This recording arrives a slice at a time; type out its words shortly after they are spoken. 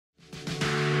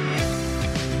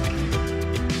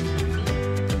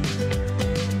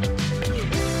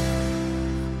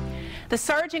The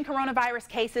surge in coronavirus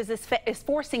cases is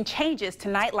forcing changes to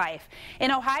nightlife. In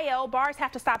Ohio, bars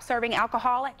have to stop serving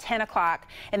alcohol at 10 o'clock,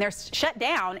 and they're shut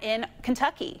down in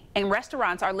Kentucky, and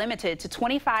restaurants are limited to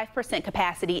 25%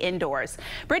 capacity indoors.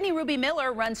 Brittany Ruby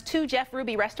Miller runs 2 Jeff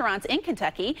Ruby restaurants in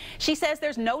Kentucky. She says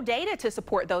there's no data to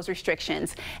support those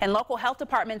restrictions, and local health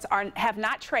departments have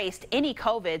not traced any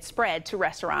COVID spread to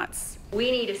restaurants. We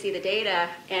need to see the data,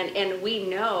 and we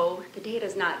know the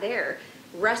data's not there.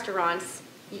 Restaurants,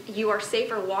 you are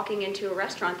safer walking into a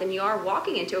restaurant than you are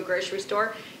walking into a grocery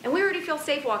store, and we already feel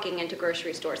safe walking into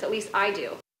grocery stores, at least I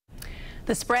do.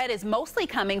 The spread is mostly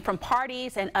coming from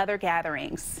parties and other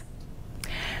gatherings.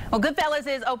 Well, Goodfellas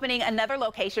is opening another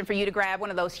location for you to grab one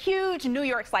of those huge New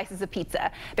York slices of pizza.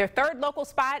 Their 3rd local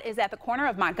spot is at the corner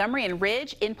of Montgomery and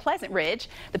Ridge in Pleasant Ridge.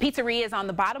 The pizzeria is on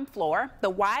the bottom floor, the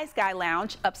Wise Guy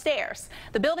Lounge upstairs.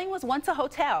 The building was once a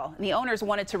hotel, and the owners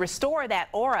wanted to restore that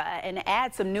aura and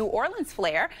add some New Orleans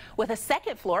flair with a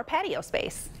 2nd floor patio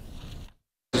space.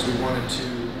 We wanted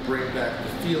to bring back the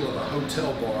feel of a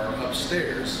hotel bar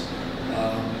upstairs.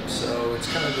 So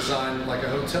it's kind of designed like a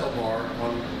hotel bar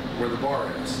on where the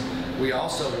bar is. We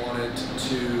also wanted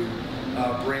to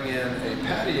bring in a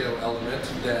patio element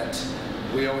that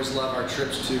we always love our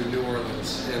trips to New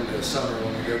Orleans in the summer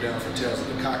when we go down for Tales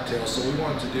of the Cocktail. So we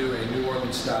wanted to do a New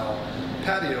Orleans style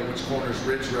patio which corners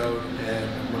Ridge Road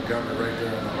and Montgomery right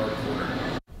there on the hard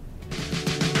corner.